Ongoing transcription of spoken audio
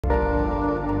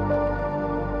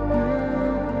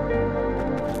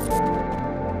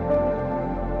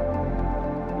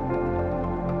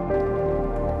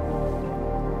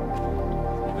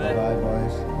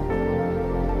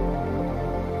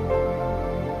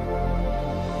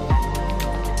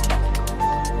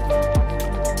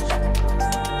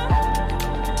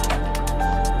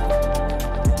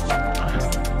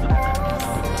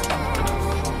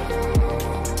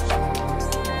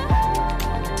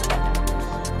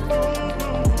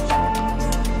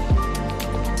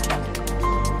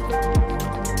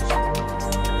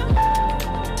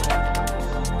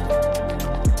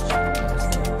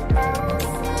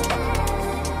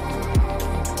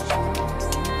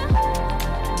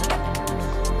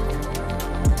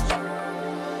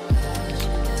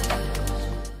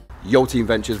Yo Team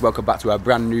Ventures, welcome back to our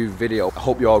brand new video. I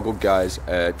hope you're all good, guys.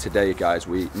 Today, guys,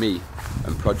 me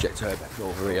and Project Urbex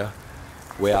over here,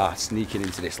 we are sneaking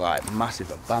into this like massive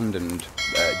abandoned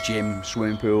gym,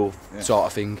 swimming pool sort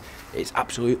of thing. It's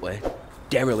absolutely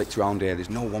derelict around here. There's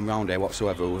no one around here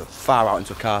whatsoever. We're far out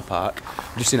into a car park.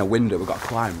 Just in a window, we've got to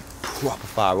climb proper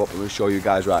far up. I'm going to show you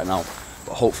guys right now.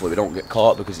 But hopefully we don't get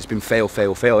caught because it's been fail,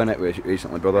 isn't it,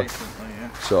 recently, brother?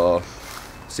 So,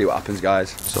 see what happens, guys.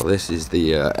 So this is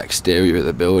the exterior of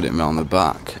the building around the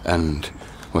back, and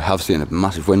we have seen a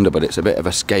massive window, but it's a bit of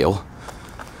a scale.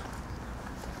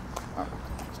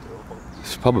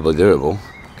 It's probably doable.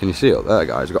 Can you see it up there,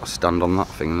 guys? We've got to stand on that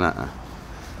thing there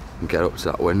and get up to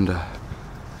that window.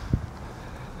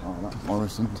 Oh, that's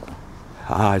Morrison's.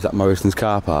 Ah, is that Morrison's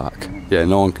car park? Yeah,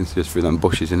 no one can see us through them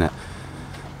bushes, innit?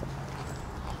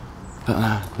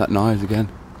 That noise again.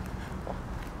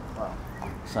 Wow.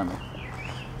 Sammy.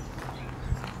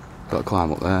 Got to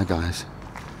climb up there, guys.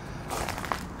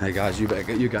 Hey guys, you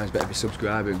guys better be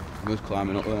subscribing. I'm just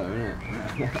climbing up there,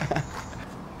 innit?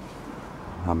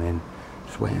 I'm in,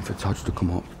 just waiting for Todge to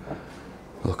come up.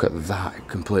 Look at that,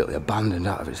 completely abandoned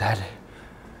out of its head.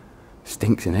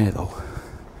 Stinks in here though.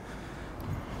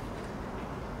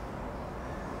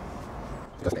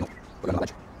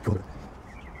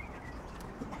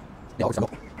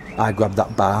 I grabbed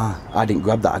that bar. I didn't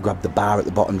grab that, I grabbed the bar at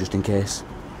the bottom just in case.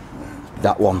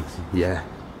 That one, yeah.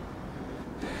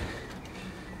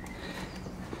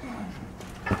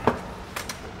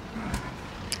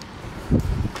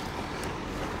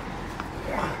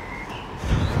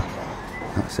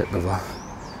 That's it, brother.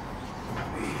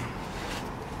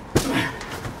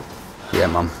 Yeah,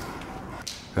 mum.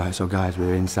 Right, so guys,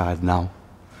 we're inside now.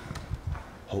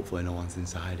 Hopefully no one's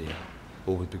inside here.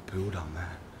 Oh, there's a big pool down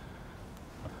there.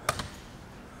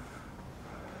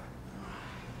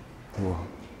 Whoa.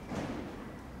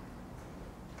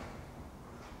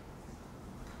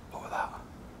 Look at that.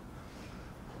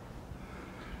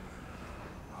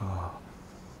 Oh,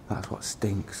 that's what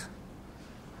stinks.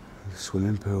 The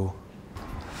swimming pool.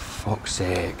 Fuck's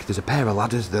sake, there's a pair of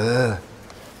ladders there.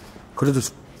 Could have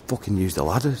just fucking used the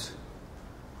ladders.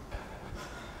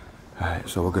 Right,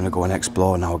 so we're gonna go and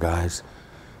explore now, guys.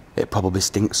 It probably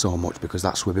stinks so much because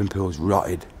that swimming pool's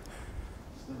rotted.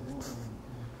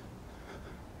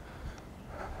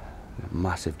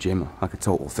 Massive gym, like a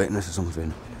Total Fitness or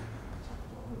something.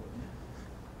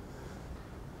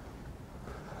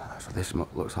 So this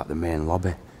looks like the main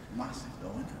lobby. Massive though,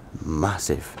 isn't it?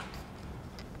 Massive.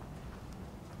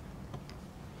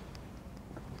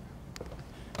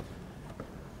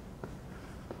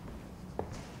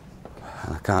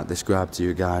 And I can't describe to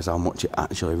you guys how much it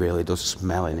actually really does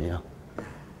smell in here. It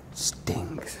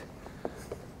stinks.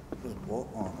 There's water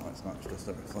on it, it's not just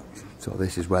a reflection. So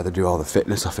this is where they do all the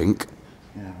fitness, I think.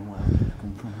 Yeah, and where it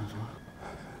come from as well.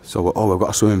 So, oh, we've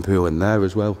got a swimming pool in there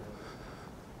as well.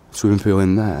 Swimming pool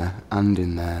in there and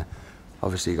in there.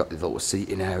 Obviously, you got the little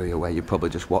seating area where you probably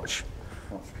just watch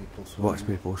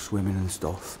people swimming and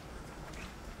stuff.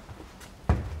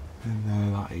 And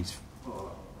there, that is. Oh,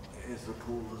 here's the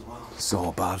pool as well.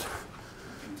 So bad. You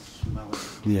can smell it.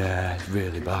 Yeah, it's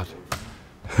really bad.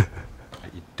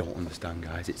 You don't understand,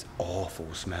 guys. It's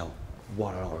awful smell.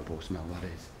 What an horrible smell that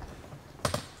is.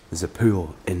 There's a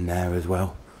pool in there as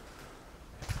well.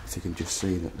 So you can just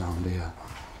see that down here.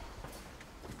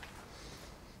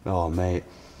 Oh, mate.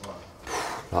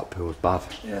 That pool's bad.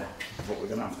 Yeah, but we're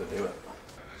going to have to do it.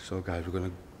 So, guys, we're going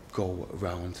to go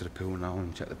around to the pool now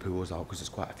and check the pools out because there's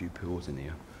quite a few pools in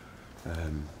here.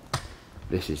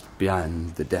 This is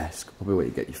behind the desk, probably where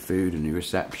you get your food and your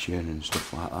reception and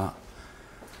stuff like that.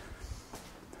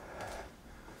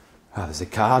 Ah, there's a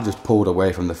car just pulled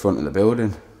away from the front of the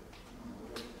building.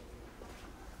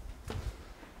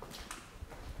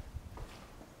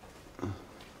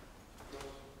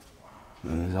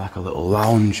 And there's like a little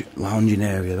lounging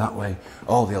area that way.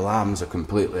 All the alarms are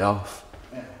completely off.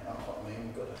 Yeah, that's what I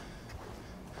mean, good.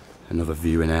 Another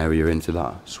viewing area into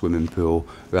that swimming pool.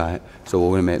 Right, so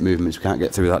we're going to make movements. We can't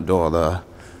get through that door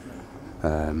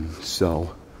there.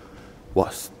 So,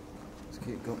 what's...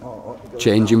 Keep going. Oh,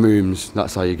 changing rooms,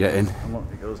 that's how you get in. And look,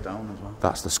 it goes down as well.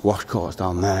 That's the squash courts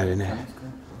down there, isn't it?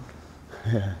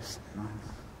 Yes. Nice.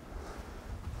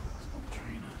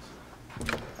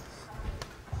 Trainers.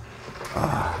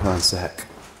 Ah, one sec.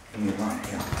 Can you right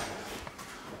here?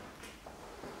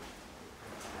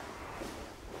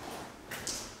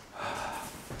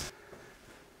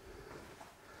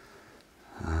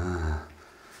 Ah,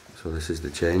 so this is the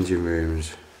changing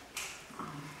rooms.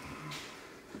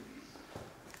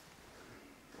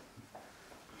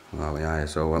 Well, yeah, tired,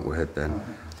 so I went with it then.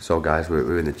 So guys,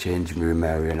 we're in the changing room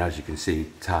area, and as you can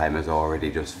see, time has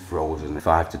already just frozen.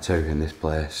 5 to 2 in this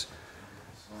place.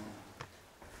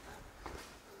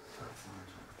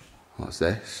 What's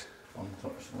this?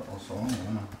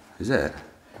 Is it?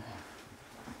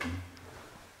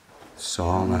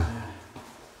 Sauna.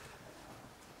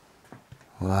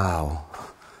 Wow.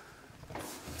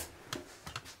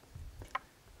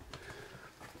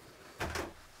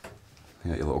 You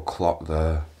got your little clock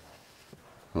there.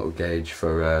 Little gauge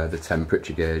for the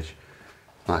temperature gauge.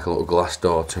 Like a little glass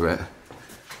door to it.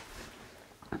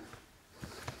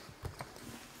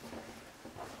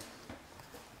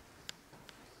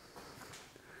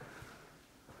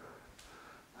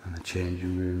 And the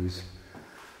changing rooms.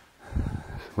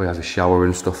 We have a shower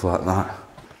and stuff like that.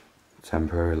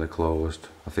 Temporarily closed.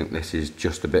 I think this is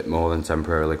just a bit more than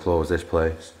temporarily closed, this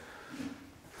place.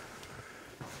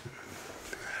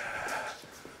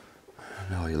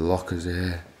 And all your lockers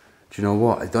here. Do you know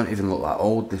what? It don't even look that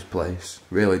old, this place.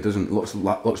 Really, it doesn't.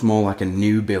 Looks more like a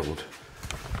new build.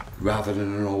 Rather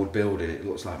than an old building, it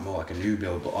looks like more like a new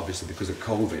build, but obviously because of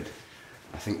COVID,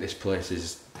 I think this place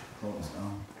is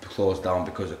closed down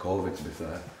because of COVID, to be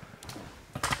fair.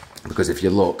 Because if you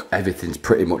look, everything's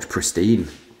pretty much pristine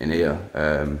in here.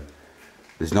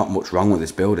 There's not much wrong with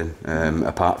this building,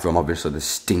 apart from obviously the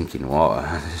stinking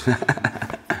water.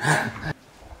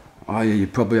 Oh yeah, you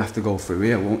probably have to go through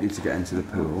here, won't you, to get into the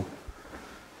pool?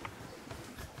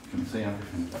 You can see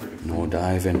everything's pretty No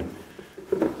diving.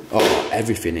 Oh,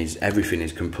 everything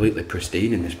is completely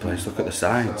pristine in this place. Look at the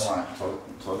sides.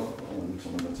 Toilet roll in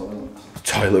some of the toilets.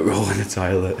 Toilet roll in the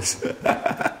toilets.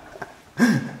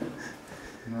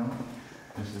 No,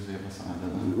 this is the other side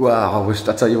of it. Well, I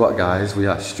tell you what, guys, we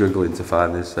are struggling to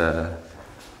find this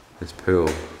this pool.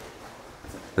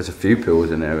 There's a few pools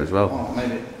in there as well. Oh,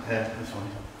 maybe here, this way.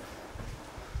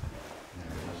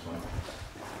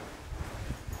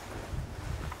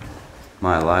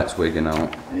 My light's wigging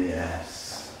out.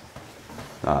 Yes.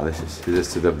 Ah, this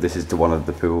is the one of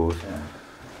the pools. Yeah.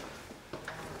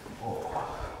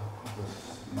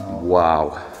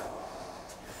 Wow.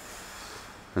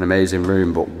 An amazing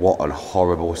room, but what a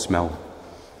horrible smell.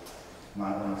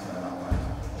 Might want to turn that way.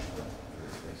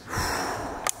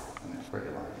 And it's pretty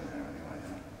light in there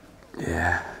anyway.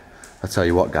 Yeah. I tell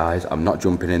you what, guys, I'm not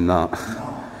jumping in that.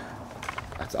 No.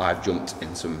 I've jumped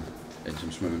in some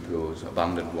swimming pools,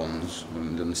 abandoned ones,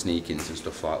 and done sneak-ins and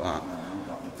stuff like that.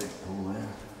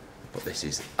 But this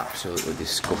is absolutely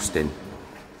disgusting.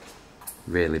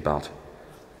 Really bad.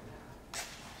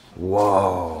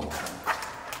 Whoa.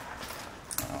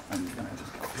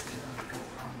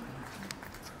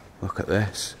 Look at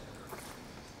this.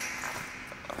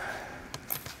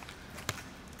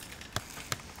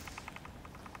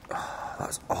 Oh,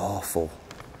 that's awful.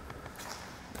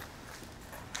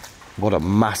 What a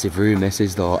massive room this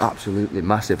is though, absolutely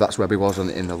massive. That's where we was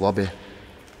in the lobby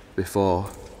before.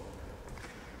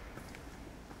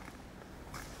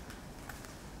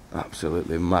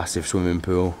 Absolutely massive swimming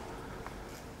pool.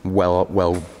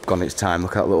 Well gone its time.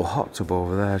 Look at that little hot tub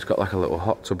over there. It's got like a little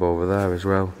hot tub over there as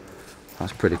well.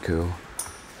 That's pretty cool.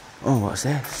 Oh, what's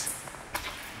this?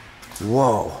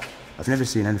 Whoa, I've never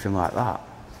seen anything like that.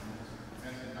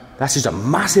 That's just a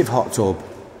massive hot tub.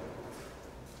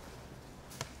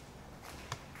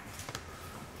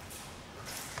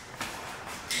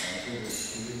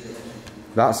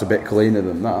 That's a bit cleaner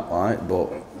than that, like,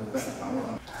 but...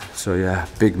 So yeah,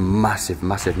 big, massive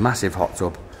hot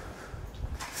tub.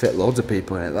 Fit loads of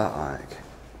people in it, that, like.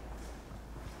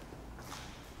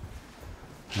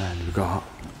 And we've got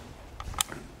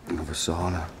another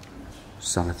sauna.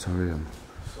 Sanatorium.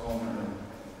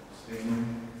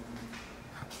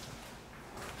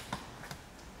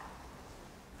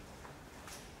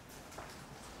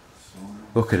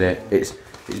 Look at it, it's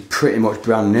pretty much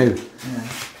brand new. Yeah.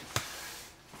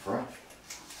 Fresh.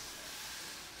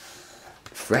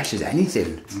 Fresh as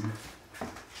anything.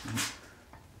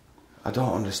 I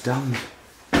don't understand.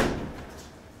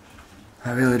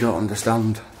 I really don't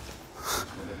understand.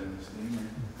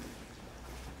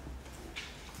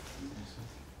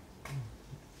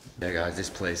 Yeah guys, this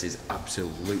place is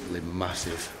absolutely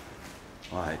massive.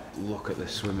 Like, look at the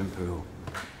swimming pool.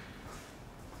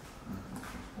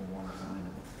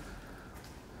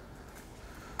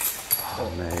 Oh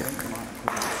mate.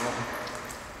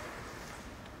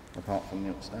 Apart from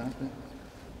the upstairs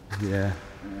bit. Yeah.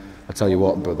 I tell you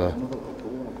what, brother,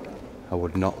 I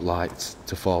would not like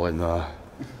to fall in there.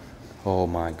 Oh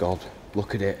my god,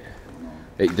 look at it.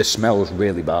 The smell's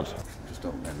really bad. Just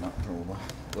opening that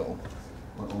door,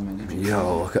 little mini.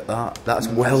 Yo, look at that. That's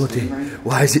well deep.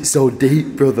 Why is it so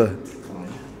deep, brother?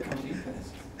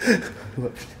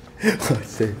 Look.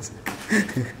 What's this?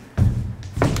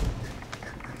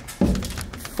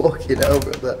 Fucking hell,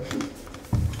 brother.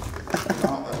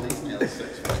 At least nearly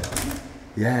 6 feet, isn't it?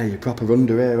 Yeah, you're proper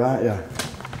under here, aren't you?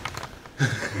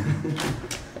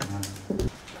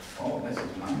 Oh, this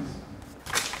is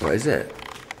nice. What is it?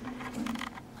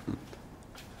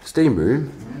 Steam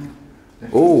room? Yeah.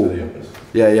 Oh,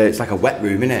 yeah, it's like a wet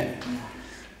room, isn't it?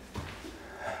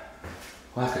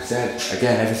 Like I said,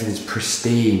 again, everything's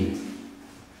pristine.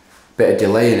 Bit of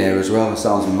delay in here as well, it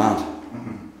sounds mad.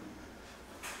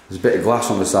 There's a bit of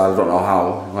glass on the side, I don't know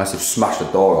how, unless they've smashed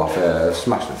the door off here. They've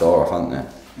smashed the door off, haven't they?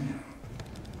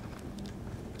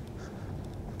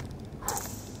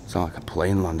 Sounds like a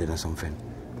plane landing or something.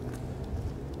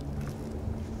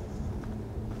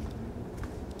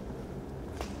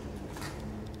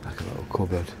 Like a little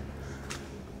cupboard,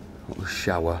 little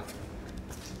shower,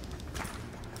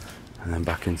 and then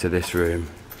back into this room,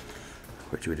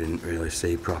 which we didn't really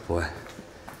see properly.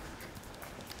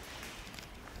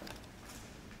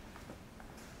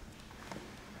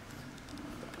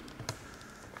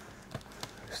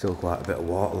 Still quite a bit of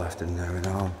water left in there and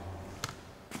all.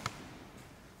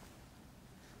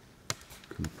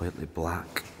 Completely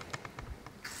black.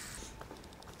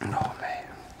 Oh man,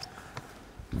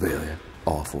 really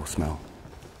awful smell.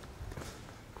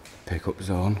 Pick-up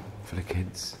zone for the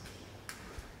kids.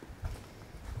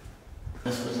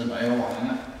 This was the male one, isn't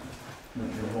it?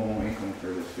 The one we come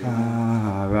through this field.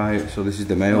 Ah, right, so this is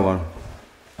the male one.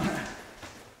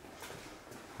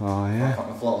 Oh yeah. Back on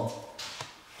the floor.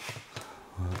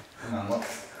 And then look.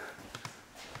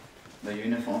 The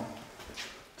uniform.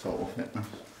 Total fitness.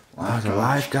 Oh, it's a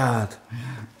lifeguard.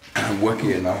 I work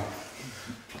here now.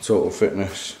 Total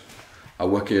fitness. I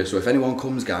work here, so if anyone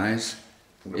comes, guys,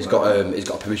 he's got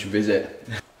a permission visit.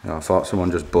 Oh, I thought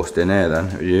someone just bust in here then.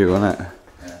 It was you, wasn't it?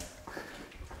 Yeah.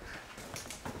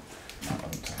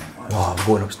 Oh, I'm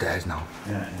going upstairs now.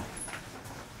 Yeah.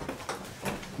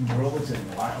 We're always in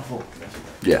the light up.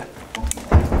 Yeah.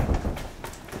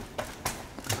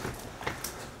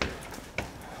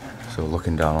 So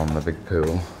looking down on the big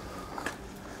pool.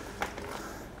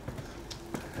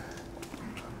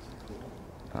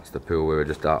 That's the pool we were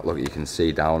just at. Look, you can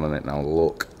see down on it now.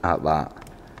 Look at that.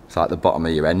 It's like the bottom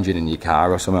of your engine in your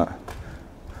car or something.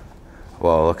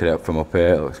 Well, look at it from up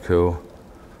here. It looks cool.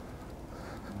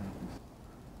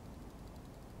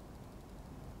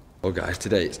 Well guys,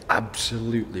 today it's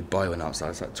absolutely boiling outside.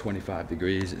 It's like 25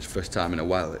 degrees. It's the first time in a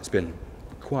while. It's been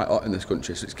quite hot in this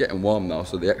country, so it's getting warm now.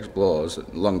 So the Explorer's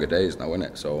longer days now, isn't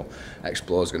it? So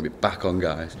Explorer's going to be back on,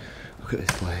 guys. Look at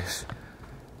this place.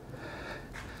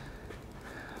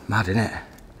 Mad, innit?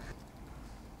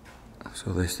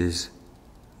 So this is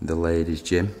the ladies'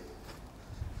 gym.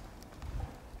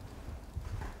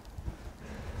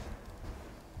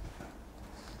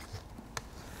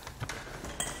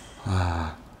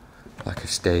 Ah, like a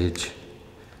stage.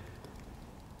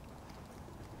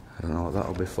 I don't know what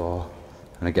that'll be for.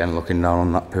 And again, looking down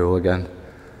on that pool again.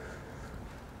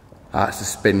 That's a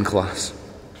spin class.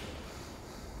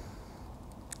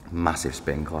 Massive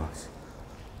spin class.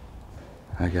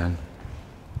 Again.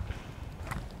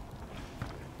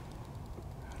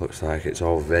 Looks like it's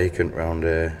all vacant round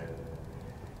here.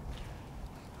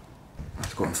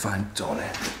 Let's go and find Tony.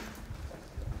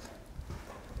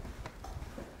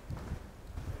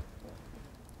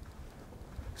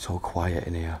 So quiet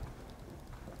in here.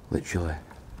 Literally.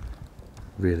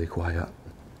 Really quiet.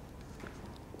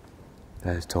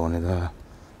 There's Tony there.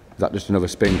 Is that just another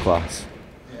spin class?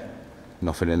 Yeah.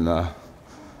 Nothing in there.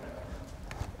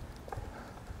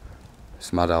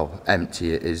 It's mad how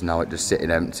empty it is now, it's just sitting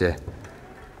empty.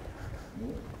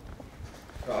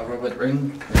 Got a rubber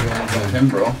ring. If you want to jump in,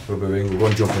 bro. Rubber ring, we're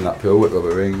going to jump in that pool with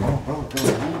rubber ring. Oh, bro,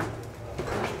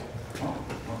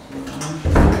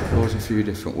 It goes a few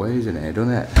different ways in here,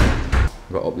 doesn't it?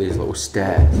 We've got up these little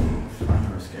stairs.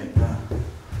 Fire escape there.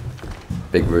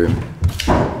 Big room.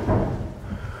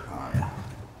 Oh, yeah.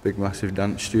 Big massive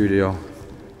dance studio.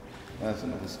 There's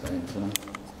another stage, isn't it?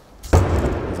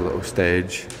 There's a little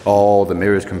stage. Oh, the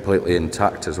mirror's completely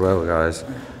intact as well, guys.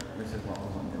 This is what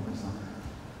was on the other side.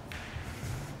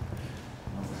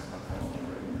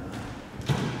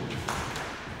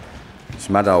 It's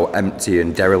mad how empty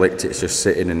and derelict it's just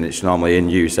sitting, and it's normally in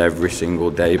use every single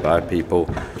day by people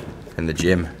in the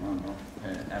gym.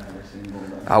 Every single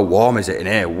day. How warm is it in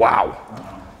here? Wow.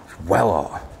 It's well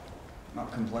hot.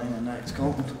 Not complaining that it's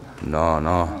cold. No,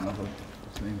 no. Another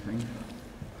same thing.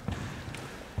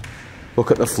 Look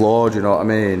at the floor, do you know what I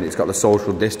mean? It's got the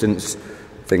social distance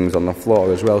things on the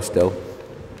floor as well still.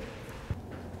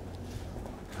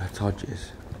 Where Todge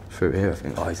is? Through here, I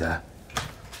think. Oh, he's there.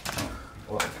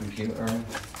 What, a computer room?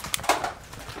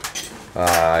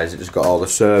 Ah, has it just got all the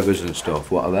servers and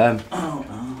stuff? What are them? Oh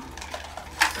no.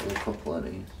 There's a couple of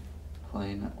these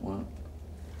playing at work.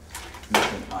 I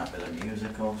think it might be the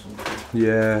music or something.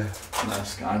 Yeah. They're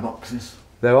skyboxes.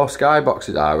 They're all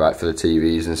skyboxes, right, for the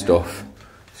TVs and stuff. Yeah.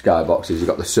 Skyboxes, you've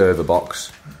got the server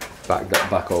box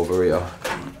back over here.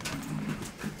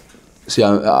 See,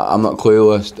 I'm not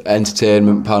clueless.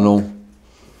 Entertainment panel.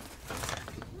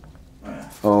 Oh, yeah.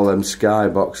 All them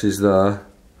skyboxes there.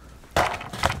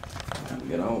 Can't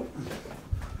get out.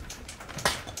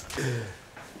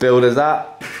 Builder's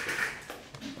that.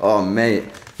 Oh, mate.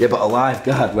 Yeah, but a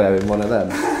lifeguard wearing one of them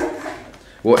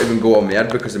won't even go on my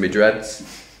head because of my dreads.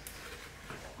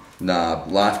 Nah,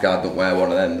 lifeguard don't wear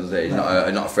one of them, does he? He's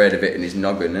not afraid of it in his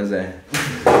noggin, is he?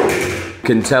 You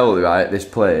can tell, right, this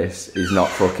place is not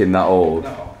fucking that old.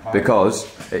 No, because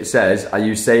it says, are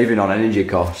you saving on energy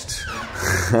costs?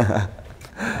 I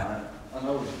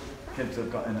know kids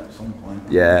have got in at some point.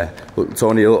 Yeah. Look,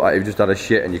 Tony, you look like you've just had a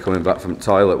shit and you're coming back from the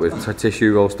toilet with a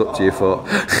tissue roll stuck to your foot.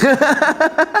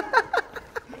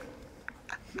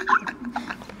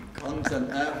 Content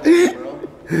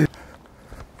airport, bro.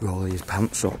 Roll these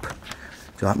pants up. Do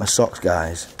you like my socks,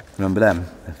 guys? Remember them?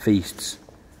 They're Feasts.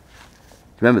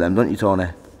 Remember them, don't you, Tony?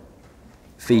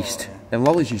 Feast. Oh, yeah. Them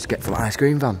lollies you used to get from ice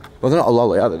cream van. Well, they're not a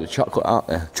lolly, are they? They're chocolate, aren't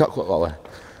they? Chocolate lolly.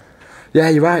 Yeah,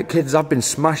 you're right, kids. I've been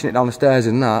smashing it down the stairs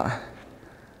in that.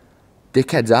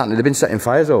 Dickheads, aren't they? They've been setting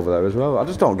fires over there as well. I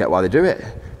just don't get why they do it.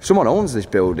 Someone owns this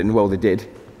building. Well, they did.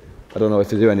 I don't know if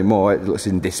they do anymore. It looks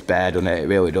in despair, doesn't it? It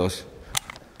really does.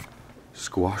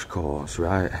 Squash courts,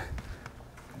 right.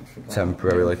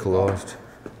 Temporarily closed.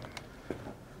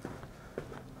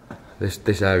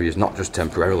 This area is not just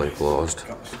temporarily closed.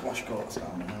 Got the squash courts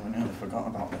down there. I nearly forgot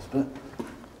about this bit.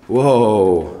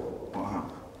 Whoa!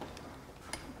 Wow.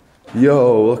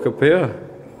 Yo, look up here.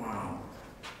 Wow.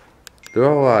 They're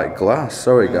all like glass.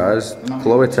 Sorry, guys.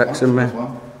 Chloe texting me.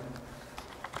 Well.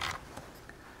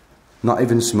 Not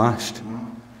even smashed. No.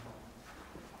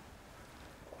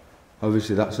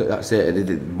 Obviously, that's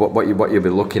it. What you'll be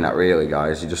looking at, really,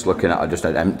 guys, you're just looking at just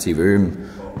an empty room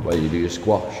where you do your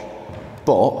squash.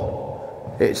 But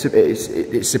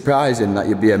it's surprising that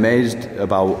you'd be amazed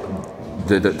about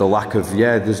the lack of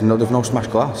there's no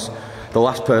smashed glass. The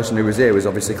last person who was here was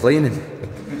obviously cleaning.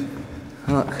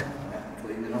 Look,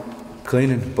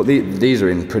 cleaning. But these are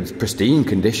in pristine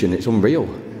condition. It's unreal.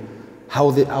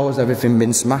 How has everything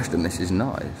been smashed and this is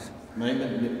not? Maybe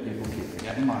people keep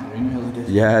forgetting like we nearly did.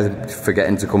 Yeah,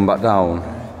 forgetting to come back down.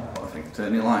 I think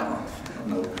turn your light off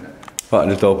and open it. What,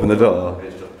 just open the door?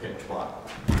 It's just pitch black.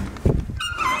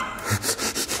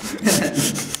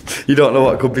 You don't know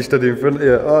what could be stood in front of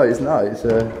you. Oh, it's not. It's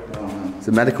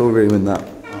a medical room in that.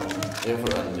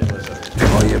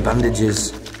 Oh, your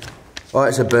bandages. Oh,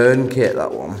 it's a burn kit,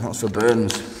 that one. That's for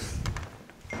burns.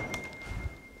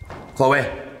 Chloe,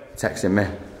 texting me.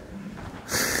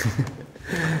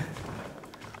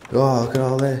 Oh, look at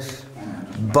all this.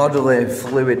 Bodily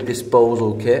fluid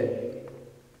disposal kit.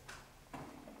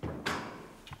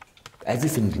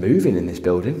 Everything's moving in this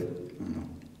building.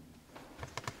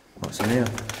 What's in here?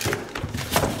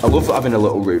 I love having a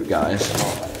little route, guys.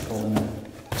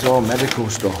 It's all medical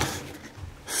stuff.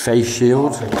 Face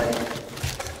shield.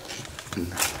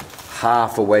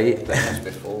 Half a weight.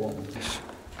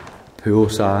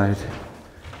 Poolside.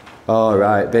 Oh,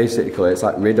 right, basically it's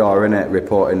like radar, innit?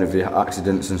 Reporting of your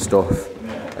accidents and stuff.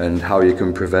 And how you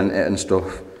can prevent it and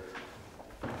stuff.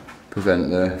 Prevent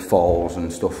the falls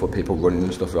and stuff for people running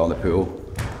and stuff around the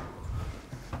pool.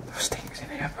 Stinks in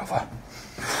here, brother.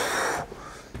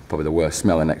 Probably the worst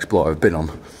smelling explorer I've been on.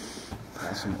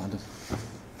 That's some ladders.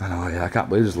 I know, yeah, I can't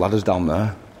believe there's ladders down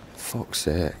there. Fuck's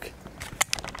sake.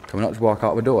 Can we not just walk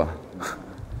out the door?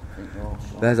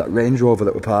 There's that Range Rover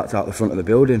that we parked out the front of the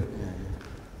building.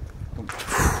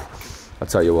 I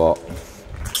tell you what,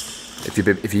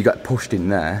 if you get pushed in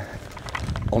there,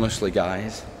 honestly,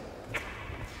 guys,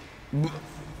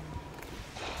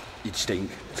 you'd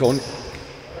stink. Tony,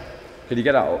 can you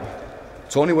get out?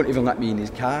 Tony wouldn't even let me in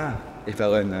his car if I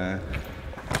fell in there.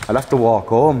 I'd have to walk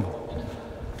home.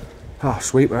 Oh,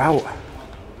 sweet, we're out.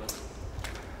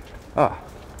 Oh,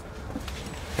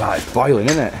 right, it's boiling,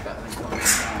 isn't it?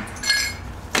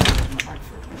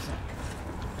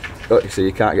 Oh, you see,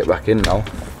 you can't get back in now.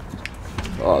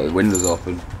 Oh, the window's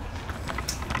open.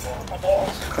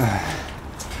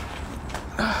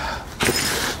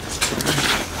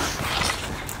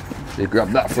 You grab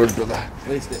that for us, brother. At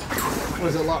least it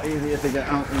was a lot easier to get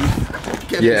out than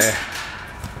get Yeah.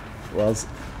 It was.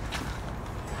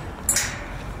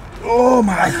 Oh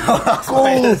my god!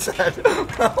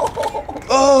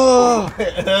 Oh!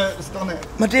 It hurts, doesn't it?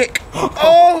 My dick!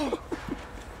 Oh!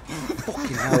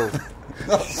 Fucking hell.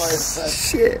 That's why I said.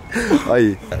 Shit.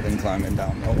 Aye. Then climbing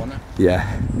down though, wasn't it?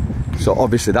 Yeah. So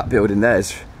obviously that building there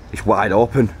is wide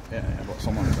open. Yeah, but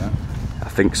someone's there. I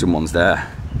think someone's there.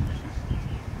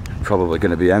 Probably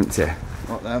going to be empty.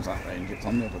 What, there's that range, it's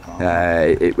on the other car.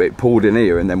 It pulled in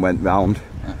here and then went round.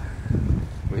 Yeah.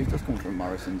 We've just come from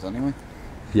Morrison's anyway.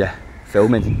 Yeah,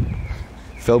 filming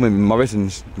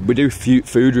Morrison's. We do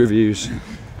food reviews.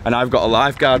 And I've got a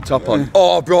lifeguard top on.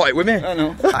 Oh, I brought it with me. I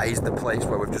know. That is the place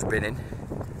where we've just been in.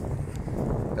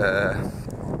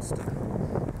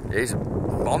 It is a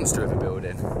monster of a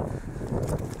building.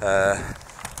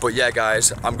 But yeah,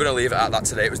 guys, I'm going to leave it at that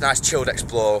today. It was a nice chilled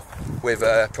explore with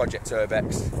Project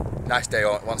Urbex. Nice day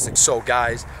on once. So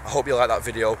guys, I hope you like that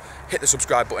video. Hit the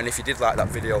subscribe button if you did like that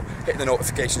video. Hit the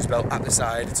notifications bell at the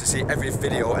side to see every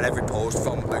video and every post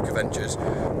from Lukka Ventures.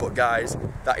 But guys,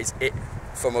 that is it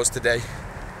from us today.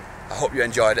 I hope you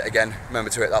enjoyed it again. Remember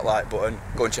to hit that like button.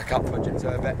 Go and check out Project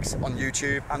Urbex on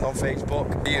YouTube and on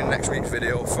Facebook. See you in next week's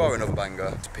video for another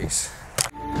banger. Peace.